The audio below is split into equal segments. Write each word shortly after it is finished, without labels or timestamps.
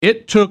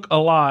It took a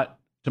lot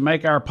to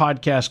make our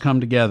podcast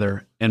come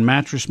together, and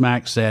Mattress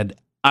Mac said,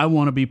 I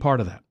want to be part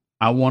of that.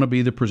 I want to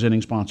be the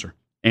presenting sponsor.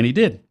 And he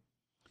did.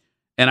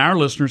 And our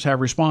listeners have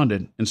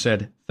responded and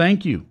said,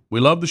 thank you. We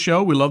love the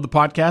show. We love the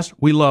podcast.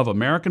 We love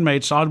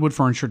American-made solid wood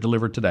furniture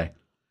delivered today.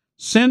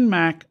 Send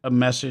Mac a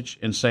message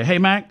and say, hey,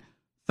 Mac,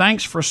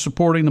 thanks for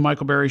supporting the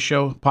Michael Berry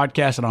Show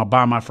podcast, and I'll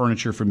buy my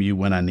furniture from you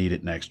when I need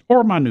it next,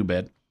 or my new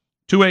bed.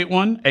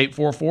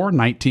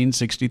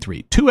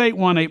 281-844-1963.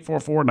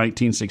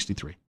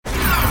 281-844-1963.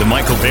 The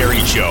Michael Berry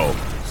Show.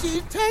 She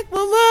take my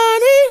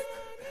money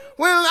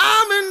when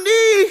I'm in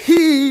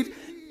need.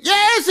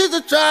 Yes, it's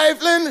a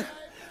trifling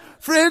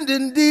friend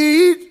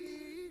indeed.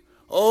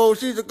 Oh,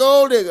 she's a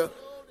gold digger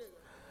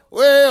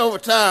way over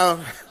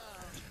town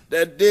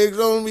that digs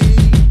on me.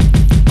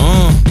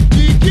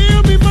 She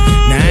give me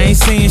money. Now I ain't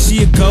saying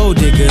she a gold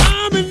digger,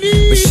 but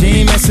she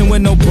ain't messing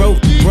with no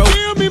broke. Now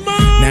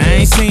I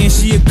ain't saying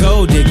she a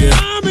gold digger,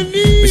 but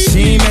she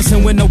ain't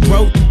messing with no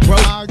broke.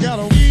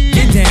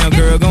 Get down,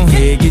 girl, gon'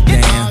 head, get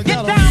down.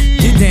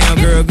 Get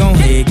down, girl, gon'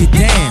 head, get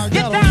down.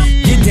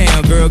 Get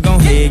down, girl,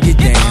 gon' head, get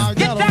down.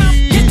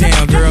 Get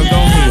down, girl,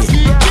 gon' head.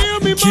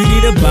 Cutie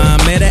the bomb,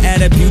 met her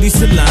at a beauty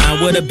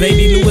salon with a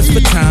baby Louis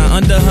Vuitton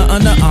under her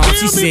underarm.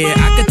 She said,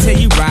 I could tell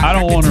you right. I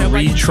don't want to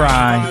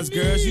retry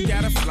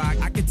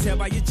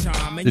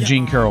the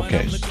Jean Carroll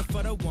case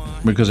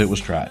because it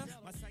was tried.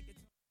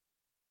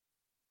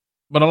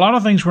 But a lot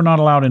of things were not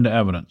allowed into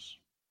evidence.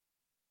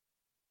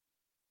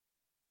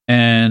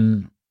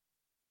 And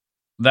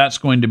that's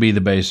going to be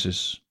the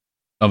basis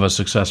of a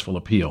successful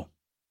appeal.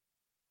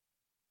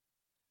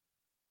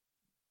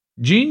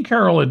 Jean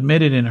Carroll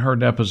admitted in her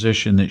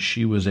deposition that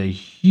she was a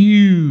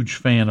huge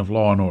fan of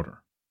Law and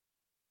Order.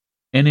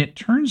 And it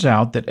turns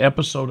out that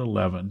episode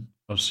 11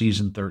 of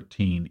season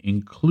 13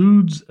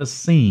 includes a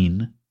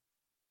scene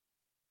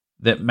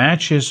that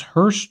matches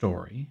her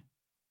story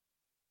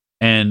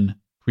and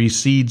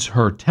precedes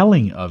her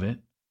telling of it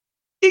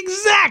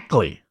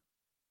exactly.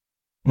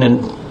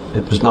 And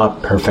it was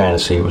not her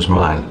fantasy, it was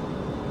mine.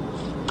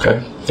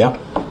 Okay. Yeah.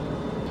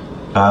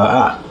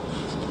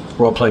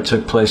 Roleplay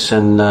took place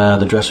in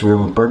the dressing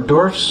room of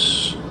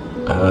Bergdorf's.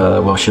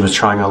 While she was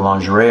trying on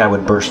lingerie, I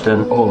would burst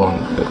in. Hold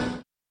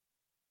on.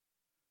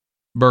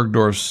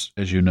 Bergdorf's,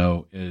 as you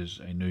know, is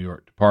a New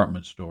York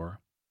department store.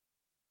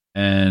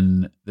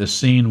 And the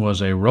scene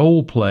was a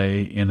role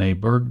play in a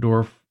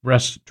Bergdorf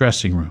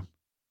dressing room.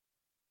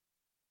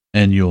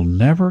 And you'll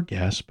never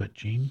guess, but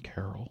Jean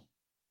Carroll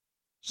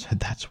said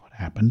that's what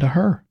happened to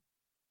her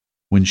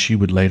when she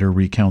would later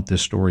recount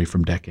this story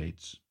from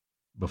decades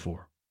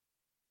before.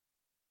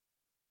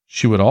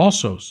 She would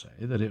also say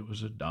that it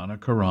was a Donna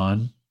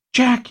Karan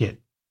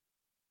jacket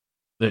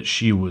that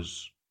she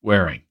was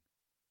wearing.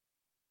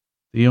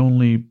 The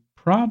only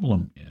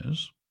problem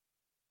is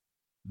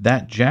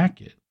that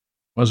jacket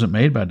wasn't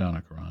made by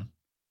Donna Karan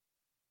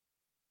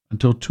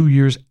until 2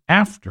 years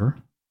after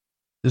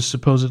this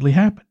supposedly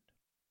happened.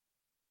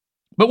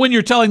 But when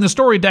you're telling the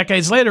story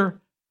decades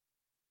later,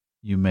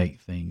 you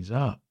make things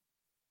up.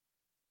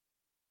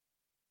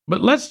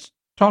 But let's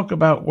talk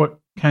about what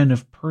kind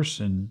of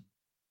person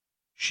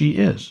she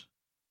is.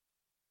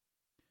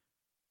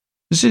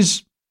 This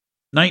is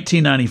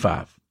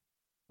 1995,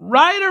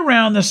 right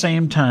around the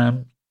same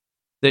time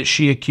that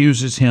she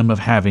accuses him of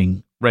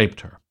having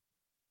raped her.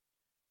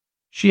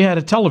 She had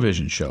a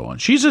television show on.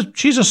 She's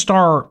a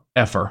star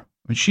effer. I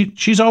mean,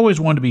 she's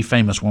always wanted to be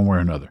famous one way or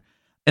another.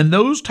 And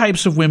those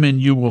types of women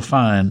you will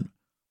find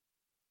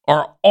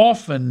are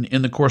often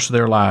in the course of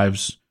their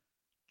lives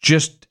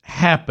just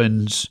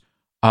happens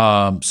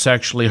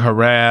sexually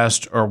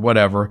harassed or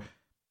whatever.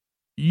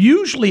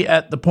 Usually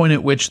at the point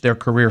at which their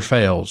career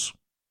fails,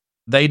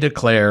 they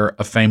declare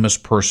a famous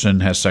person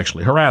has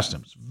sexually harassed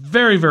them. It's a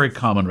very, very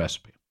common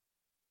recipe.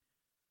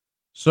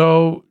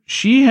 So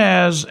she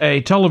has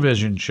a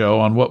television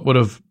show on what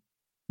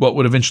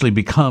would eventually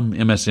become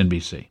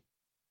MSNBC.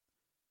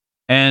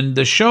 And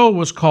the show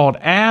was called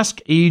Ask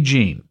E.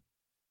 Jean.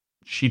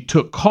 She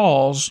took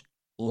calls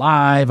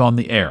live on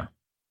the air.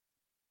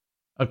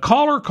 A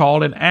caller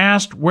called and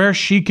asked where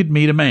she could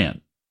meet a man.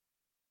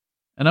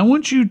 And I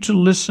want you to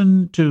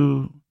listen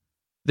to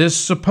this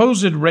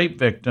supposed rape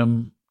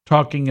victim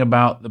talking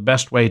about the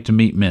best way to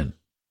meet men.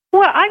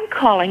 Well, I'm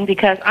calling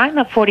because I'm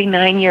a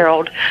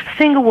 49-year-old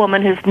single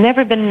woman who's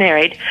never been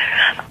married.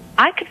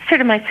 I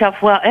consider myself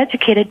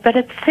well-educated, but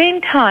at the same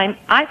time,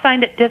 I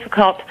find it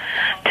difficult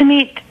to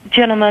meet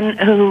gentlemen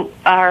who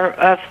are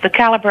of the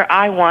caliber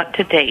I want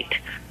to date.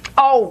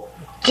 Oh,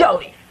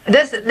 Jody,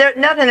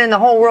 nothing in the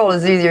whole world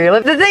is easier.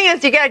 The thing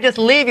is, you got to just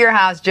leave your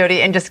house,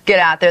 Jody, and just get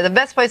out there. The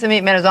best place to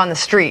meet men is on the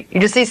street.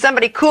 You just see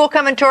somebody cool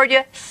coming toward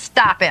you,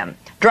 stop him.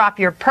 Drop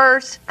your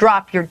purse,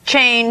 drop your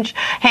change,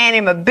 hand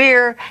him a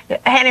beer,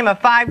 hand him a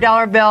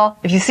 $5 bill.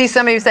 If you see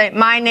somebody who say,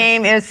 my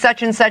name is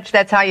such and such,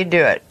 that's how you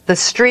do it. The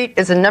street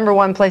is the number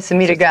one place to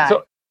meet a guy.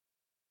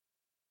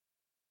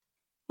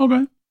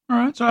 Okay, all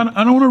right. So I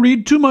don't want to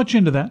read too much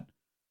into that.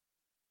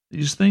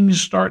 These things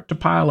start to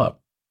pile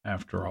up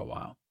after a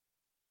while.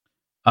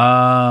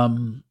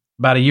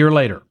 About a year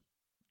later,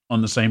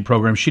 on the same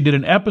program, she did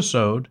an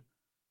episode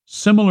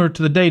similar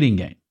to the dating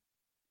game.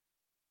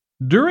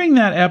 During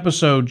that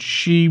episode,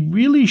 she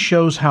really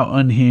shows how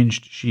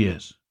unhinged she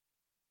is.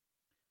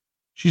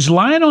 She's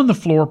lying on the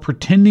floor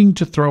pretending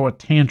to throw a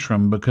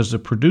tantrum because the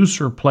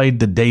producer played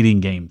the dating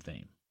game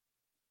theme.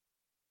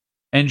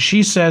 And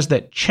she says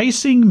that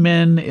chasing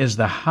men is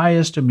the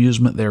highest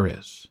amusement there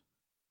is.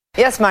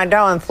 Yes, my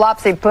darling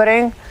Flopsy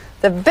Pudding.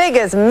 The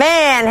biggest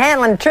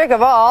man-handling trick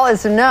of all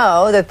is to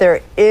know that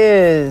there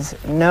is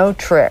no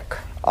trick.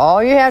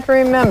 All you have to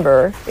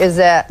remember is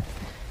that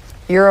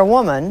you're a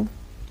woman,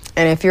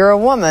 and if you're a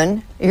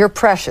woman, you're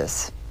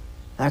precious.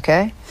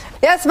 Okay?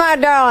 Yes, my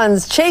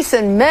darlings,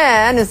 chasing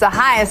men is the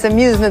highest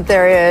amusement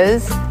there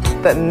is,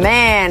 but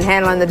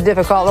man-handling the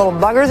difficult little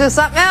buggers is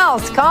something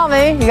else. Call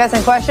me. You got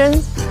some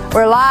questions?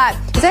 We're live.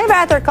 Is anybody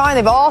out there calling?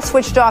 They've all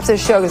switched off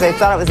this show because they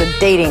thought it was a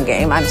dating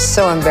game. I'm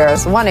so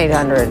embarrassed.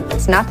 1-800.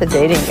 It's not the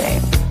dating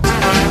game.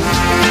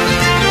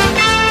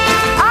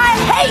 I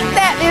hate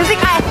that music.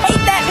 I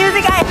hate that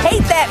music. I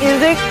hate that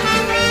music.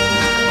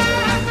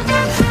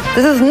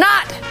 This is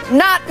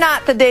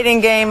not the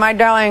dating game, my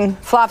darling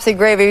Flopsy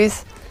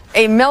Gravies.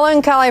 A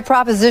melancholy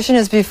proposition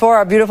is before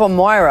our beautiful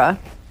Moira.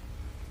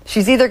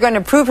 She's either going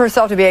to prove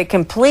herself to be a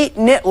complete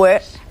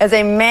nitwit as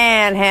a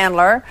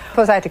man-handler.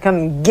 Suppose I have to come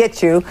and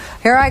get you.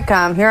 Here I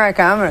come. I'm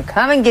going to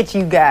come and get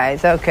you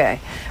guys.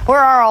 Okay. Where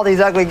are all these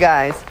ugly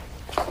guys?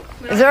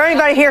 Is there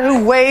anybody here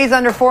who weighs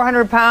under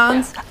 400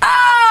 pounds?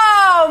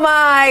 Oh,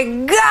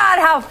 my God,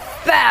 how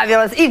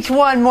fabulous. Each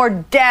one more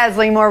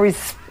dazzling, more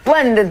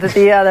resplendent than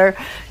the other.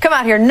 Come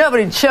out here.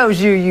 Nobody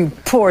chose you, you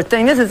poor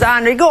thing. This is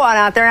Andre. Go on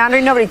out there,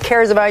 Andre. Nobody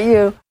cares about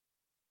you.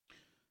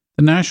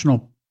 The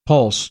National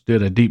Pulse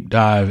did a deep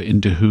dive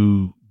into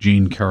who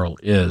Jean Carroll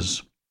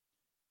is.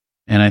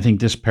 And I think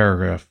this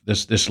paragraph,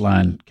 this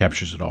line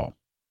captures it all.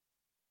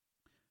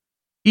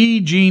 E.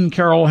 Jean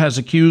Carroll has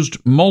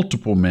accused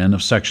multiple men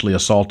of sexually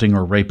assaulting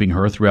or raping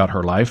her throughout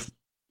her life,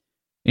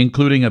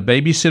 including a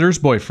babysitter's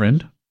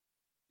boyfriend,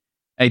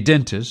 a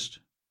dentist,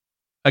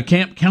 a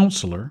camp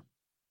counselor,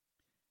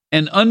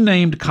 an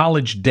unnamed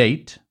college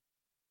date,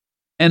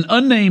 an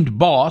unnamed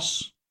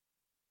boss,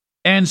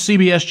 and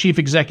CBS chief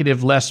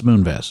executive Les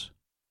Moonves.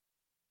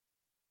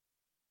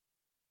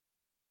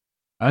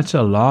 That's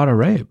a lot of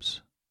rapes.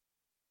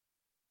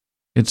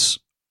 It's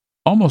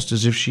almost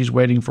as if she's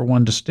waiting for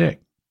one to stick.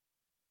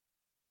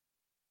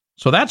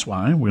 So that's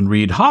why when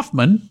Reid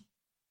Hoffman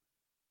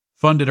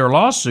funded her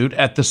lawsuit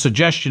at the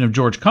suggestion of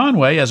George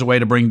Conway as a way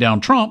to bring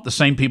down Trump, the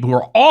same people who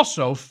are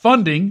also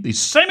funding, these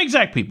same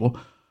exact people,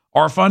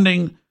 are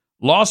funding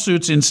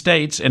lawsuits in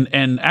states and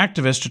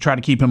activists to try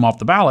to keep him off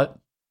the ballot.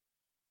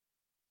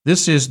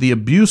 This is the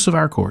abuse of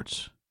our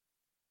courts.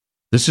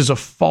 This is a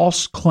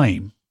false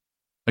claim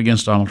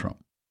against Donald Trump.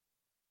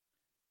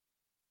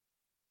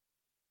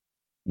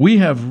 We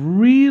have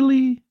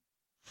really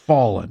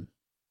fallen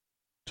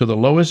to the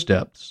lowest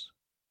depths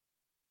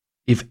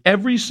if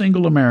every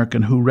single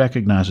American who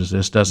recognizes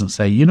this doesn't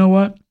say, you know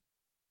what?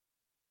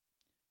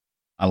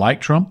 I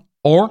like Trump,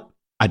 or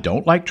I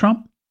don't like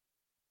Trump,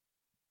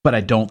 but I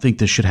don't think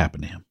this should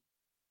happen to him.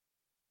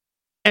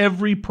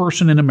 Every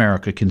person in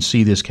America can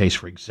see this case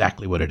for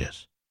exactly what it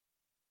is.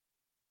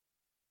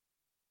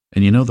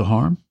 And you know the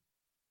harm?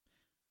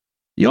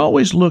 You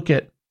always look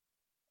at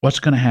what's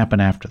going to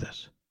happen after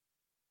this.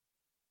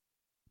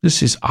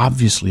 This is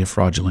obviously a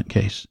fraudulent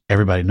case.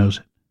 Everybody knows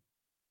it.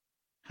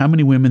 How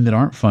many women that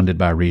aren't funded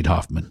by Reid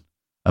Hoffman,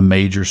 a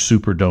major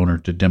super donor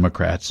to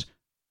Democrats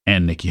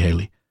and Nikki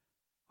Haley,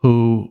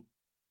 who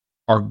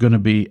are going to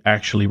be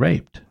actually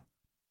raped?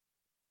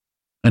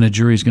 And a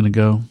jury's going to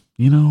go,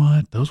 you know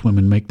what? Those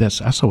women make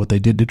that. I saw what they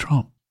did to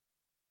Trump.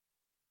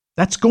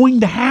 That's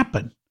going to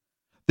happen.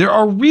 There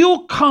are real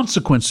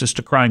consequences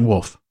to crying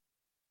wolf.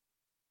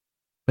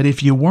 But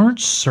if you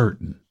weren't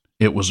certain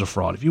it was a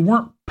fraud, if you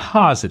weren't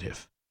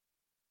positive,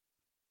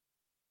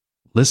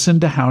 listen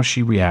to how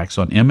she reacts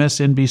on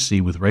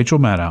MSNBC with Rachel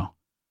Maddow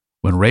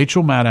when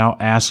Rachel Maddow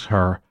asks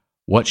her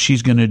what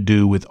she's going to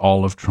do with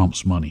all of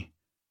Trump's money.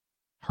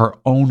 Her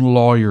own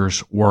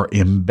lawyers were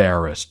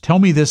embarrassed. Tell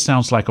me this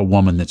sounds like a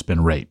woman that's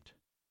been raped.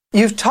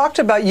 You've talked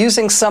about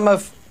using some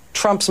of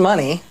Trump's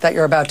money that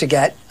you're about to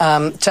get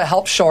to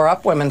help shore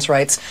up women's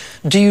rights.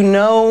 Do you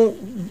know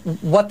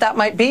what that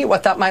might be,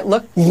 what that might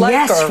look like?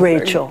 Yes,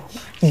 Rachel.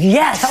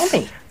 Yes.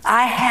 Tell me.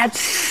 I had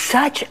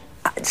such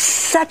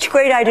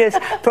great ideas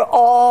for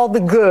all the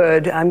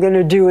good I'm going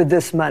to do with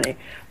this money.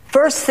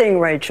 First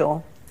thing,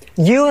 Rachel,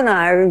 you and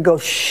I are going to go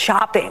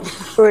shopping.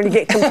 We're going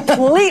to get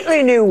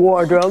completely new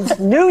wardrobes,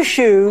 new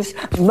shoes,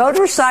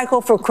 motorcycle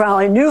for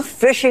Crowley, new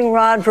fishing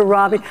rod for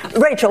Robbie.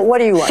 Rachel, what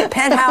do you want?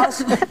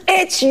 Penthouse?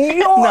 It's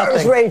yours,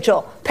 Nothing.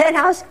 Rachel.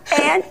 Penthouse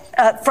and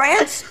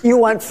France? You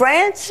want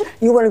France?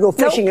 You want to go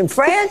fishing in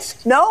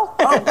France? No?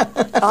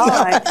 Oh, all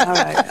right,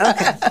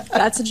 okay.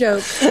 That's a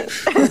joke.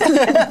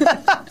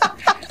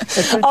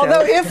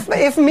 Although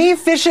if me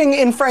fishing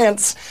in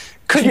France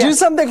could do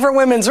something for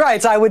women's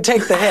rights, I would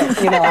take the hit.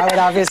 I would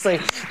obviously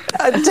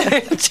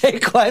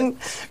Take one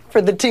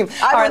for the team.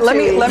 All right, let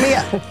me.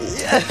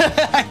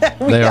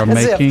 They are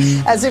making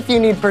as if you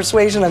need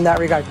persuasion in that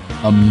regard.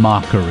 A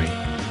mockery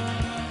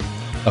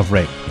of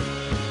rape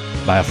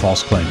by a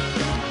false claim,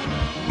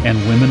 and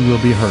women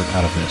will be hurt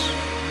out of this.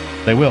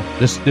 They will.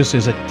 This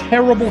is a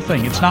terrible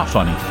thing. It's not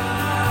funny,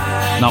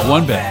 not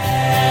one bit.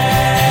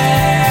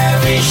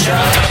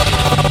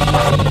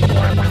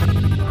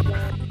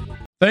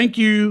 Thank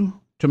you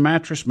to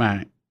Mattress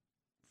Mac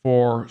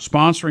for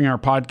sponsoring our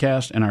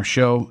podcast and our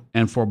show,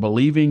 and for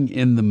believing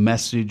in the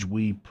message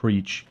we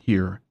preach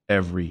here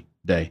every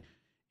day.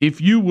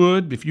 If you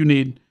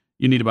need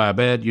to buy a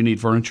bed, you need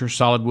furniture,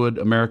 solid wood,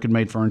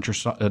 American-made furniture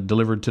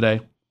delivered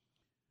today,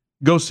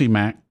 go see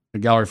Mac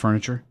at Gallery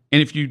Furniture.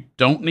 And if you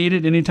don't need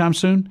it anytime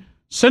soon,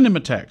 send him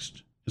a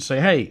text and say,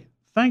 hey,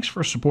 thanks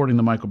for supporting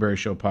the Michael Berry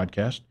Show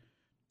podcast.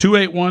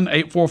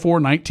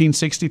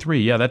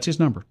 281-844-1963. Yeah, that's his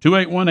number.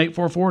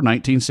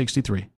 281-844-1963.